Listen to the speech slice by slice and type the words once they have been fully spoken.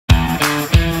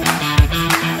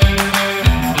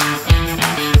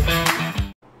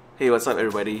Hey, what's up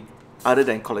everybody? Other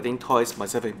than collecting toys,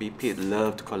 myself and BP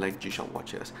love to collect G-SHOCK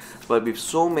watches. But with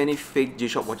so many fake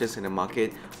G-SHOCK watches in the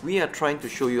market, we are trying to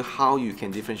show you how you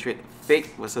can differentiate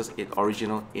fake versus an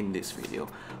original in this video.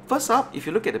 First up, if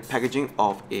you look at the packaging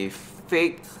of a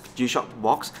fake G-SHOCK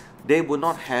box, they will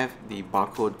not have the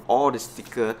barcode or the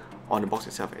sticker on the box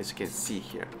itself, as you can see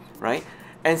here, right?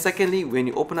 And secondly, when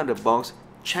you open up the box,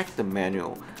 check the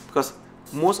manual, because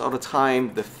most of the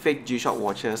time the fake G-SHOCK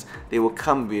watches, they will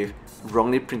come with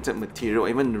wrongly printed material,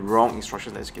 even the wrong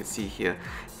instructions, as you can see here.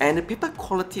 And the paper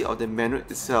quality of the manual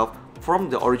itself from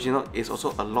the original is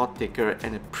also a lot thicker,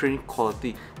 and the print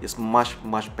quality is much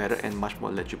better and much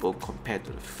more legible compared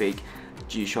to the fake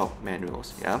G-SHOCK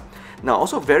manuals. Yeah. Now,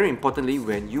 also very importantly,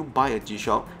 when you buy a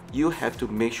G-SHOCK, you have to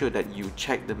make sure that you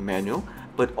check the manual,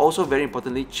 but also very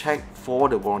importantly, check for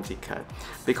the warranty card,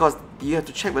 because you have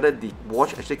to check whether the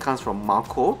watch actually comes from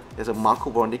Marco. There's a Marco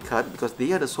warranty card because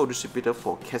they are the sole distributor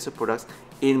for CASIO products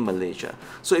in Malaysia.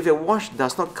 So if your watch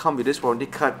does not come with this warranty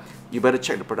card, you better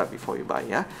check the product before you buy.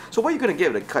 Yeah. So what you're going to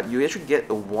get with the card, you actually get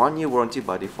a 1-year warranty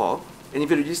by default. And if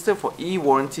you register for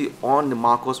e-warranty on the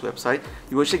Marco's website,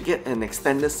 you actually get an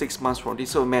extended 6 months warranty.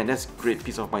 So man, that's great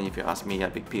peace of mind if you ask me, yeah,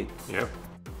 Big Pete. Yep.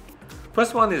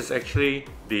 First one is actually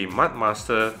the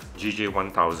Mudmaster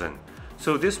GJ1000.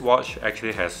 So this watch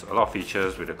actually has a lot of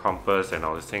features with the compass and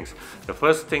all these things. The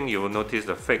first thing you will notice,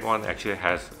 the fake one actually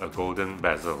has a golden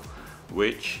bezel,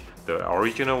 which the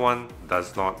original one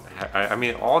does not have. I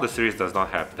mean, all the series does not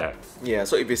have that. Yeah,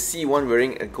 so if you see one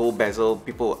wearing a gold bezel,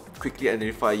 people quickly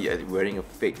identify you as wearing a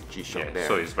fake G-SHOCK there.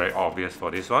 So it's very obvious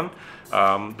for this one.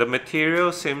 The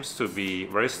material seems to be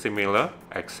very similar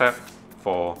except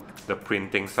for the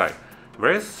printing side.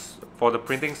 Whereas for the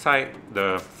printing side,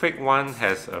 the fake one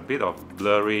has a bit of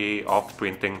blurry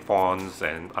off-printing fonts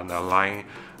and underlying,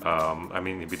 I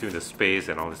mean, in between the space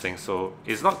and all these things. So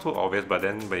it's not too obvious, but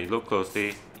then when you look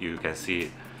closely, you can see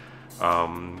it.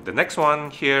 The next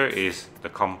one here is the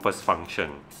compass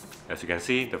function. As you can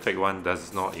see, the fake one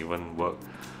does not even work.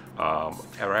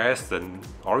 Whereas the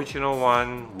original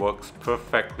one works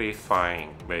perfectly fine,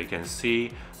 where you can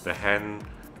see the hand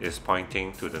is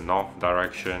pointing to the north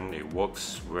direction. It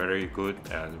works very good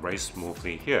and very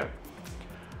smoothly here.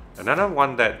 Another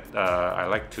one that I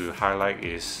like to highlight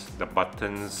is the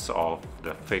buttons of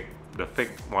the fake. The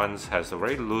fake ones has a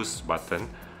very loose button,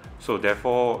 so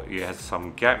therefore it has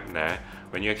some gap there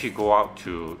when you actually go out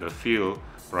to the field,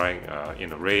 right, in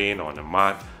the rain or in the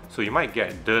mud. So you might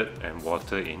get dirt and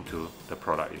water into the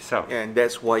product itself. And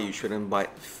that's why you shouldn't buy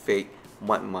fake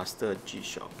Mudmaster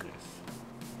G-SHOCK. Yes.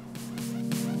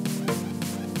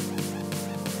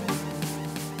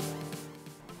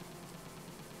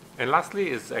 And lastly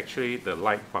is actually the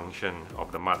light function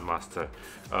of the Mudmaster.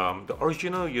 The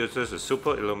original uses a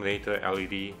super illuminator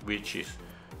LED, which is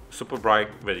super bright,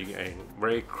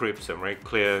 very crisp and very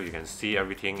clear. You can see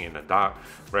everything in the dark.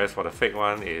 Whereas for the fake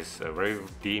one is a very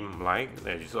dim light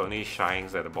that just only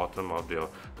shines at the bottom of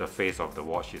the face of the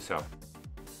watch itself.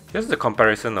 Here's the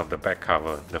comparison of the back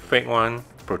cover. The fake one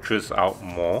protrudes out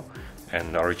more,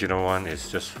 and the original one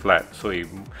is just flat, so it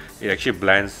actually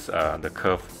blends the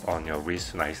curve on your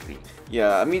wrist nicely.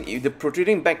 Yeah, I mean, if the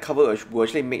protruding back cover will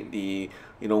actually make the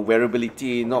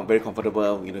wearability not very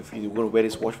comfortable. If you're going to wear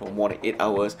this watch for more than 8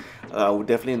 hours, I would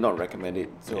definitely not recommend it.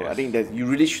 So yes. I think that you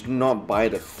really should not buy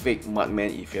the fake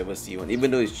Mudman if you ever see one.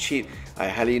 Even though it's cheap, I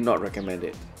highly not recommend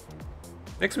it.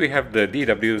 Next we have the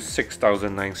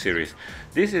DW6009 series.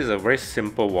 This is a very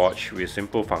simple watch with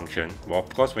simple function. Well,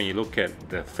 of course, when you look at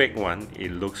the fake one,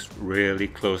 it looks really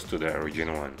close to the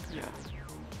original one. Yeah.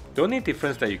 The only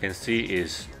difference that you can see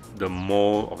is the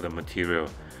mold of the material.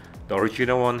 The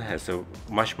original one has a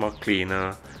much more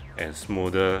cleaner and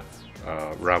smoother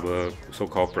rubber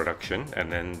so-called production,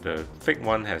 and then the fake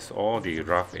one has all the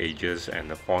rough edges and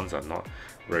the fonts are not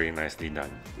very nicely done.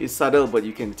 It's subtle, but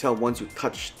you can tell once you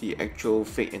touch the actual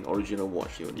fake and original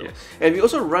watch, you'll know. Yes. And we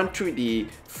also run through the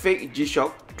fake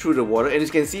G-SHOCK through the water, and as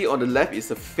you can see on the left is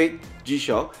the fake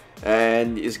G-SHOCK,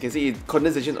 and as you can see,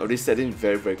 condensation already set in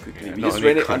very quickly. Yeah, we just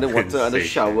ran it underwater, under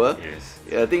shower. Yes.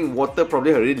 I think water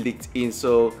probably already leaked in,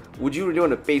 so would you really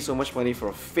want to pay so much money for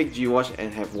a fake G-watch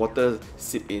and have water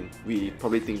seep in? We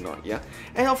probably think not, yeah?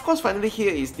 And of course, finally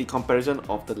here is the comparison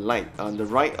of the light. On the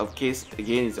right of case,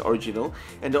 again, is the original,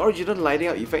 and the original lighting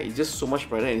out effect is just so much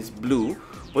brighter and it's blue,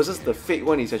 versus the fake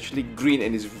one is actually green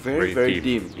and it's very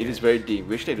dim. It is very dim.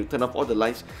 We actually had to turn off all the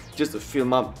lights just to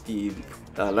film up the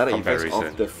lighting effects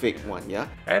of the fake one, yeah?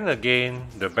 And again,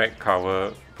 the back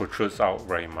cover protrudes out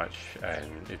very much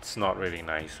and it's not really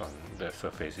nice on the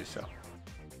surface itself.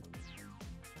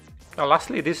 Now,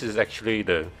 lastly, this is actually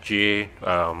the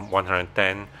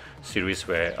GA110 series,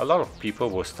 where a lot of people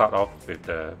will start off with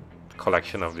the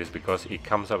collection of this because it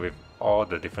comes up with all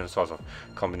the different sorts of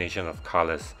combination of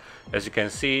colors. As you can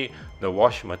see, the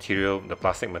wash material, the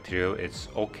plastic material, it's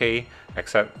okay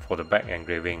except for the back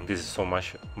engraving. This is so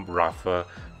much rougher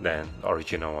than the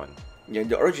original one. Yeah,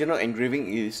 the original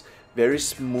engraving is very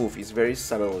smooth, it's very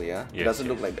subtle, yeah? It doesn't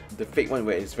look like the fake one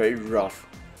where it's very rough.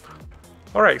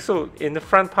 Alright, so in the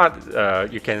front part,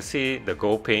 you can see the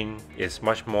gold paint is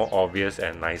much more obvious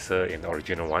and nicer in the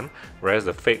original one, whereas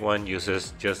the fake one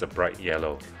uses just a bright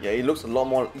yellow. Yeah, it looks a lot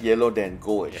more yellow than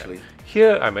gold actually. Yeah.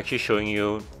 Here I'm actually showing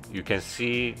you, you can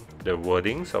see the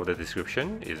wordings of the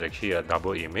description is actually a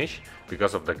double image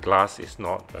because of the glass is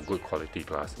not a good quality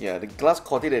glass. Yeah, the glass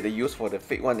quality that they use for the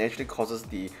fake one actually causes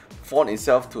the font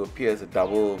itself to appear as a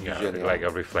double vision. Yeah, like a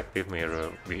reflective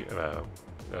mirror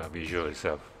visual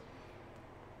itself.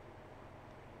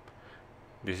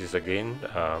 This is again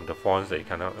the fonts that you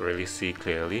cannot really see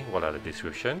clearly what are the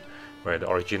description, where the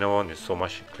original one is so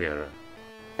much clearer.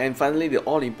 And finally, the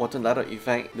all-important light up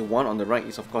effect, the one on the right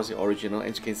is of course the original.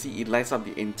 As you can see, it lights up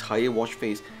the entire watch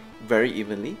face very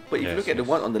evenly. But if you look at the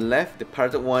one on the left, the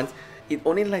pirated one, it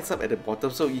only lights up at the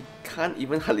bottom, so you can't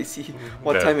even hardly see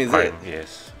what time is it.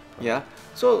 Yes. Yeah,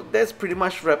 so that's pretty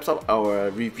much wraps up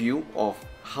our review of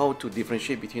how to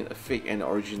differentiate between a fake and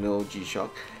original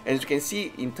G-SHOCK. And as you can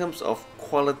see, in terms of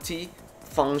quality,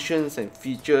 functions and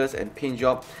features and paint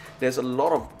job, there's a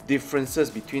lot of differences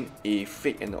between a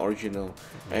fake and original.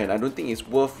 And I don't think it's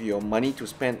worth your money to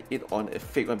spend it on a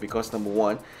fake one because number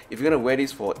one, if you're gonna wear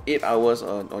this for 8 hours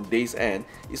on day's end,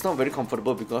 it's not very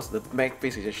comfortable because the back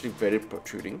face is actually very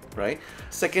protruding, right?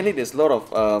 Secondly, there's a lot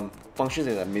of functions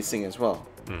that are missing as well.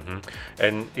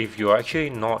 And if you're actually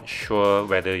not sure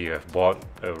whether you have bought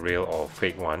a real or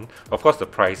fake one, of course the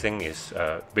pricing is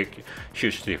a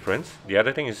huge difference. The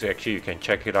other thing is actually you can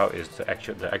check it out is the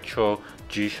actual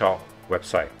G-SHOCK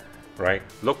website, right?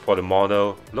 Look for the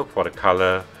model, look for the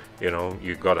color, you know,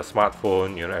 you got a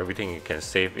smartphone, you know, everything, you can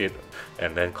save it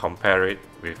and then compare it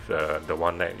with the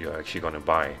one that you're actually going to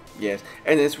buy. Yes,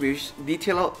 and as we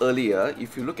detailed out earlier,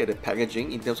 if you look at the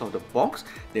packaging in terms of the box,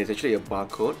 there's actually a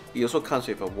barcode. It also comes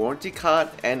with a warranty card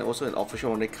and also an official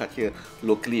warranty card here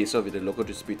locally as well with the local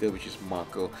distributor, which is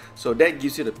Marco. So that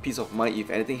gives you the peace of mind.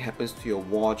 If anything happens to your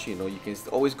watch, you know, you can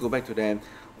always go back to them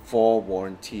for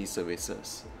warranty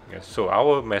services. Yes, so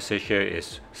our message here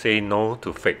is say no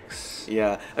to fakes.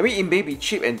 Yeah, I mean it may be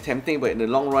cheap and tempting, but in the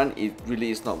long run it really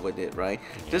is not worth it, right?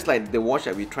 Just like the watch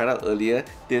that we tried out earlier,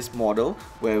 this model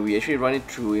where we actually run it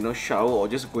through, you know, shower or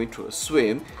just going through a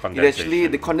swim,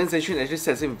 the condensation actually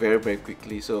sets in very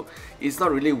quickly, so it's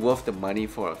not really worth the money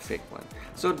for a fake one.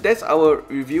 So that's our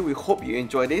review. We hope you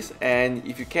enjoyed this, and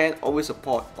if you can, always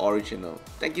support original.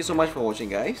 Thank you so much for watching,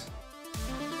 guys.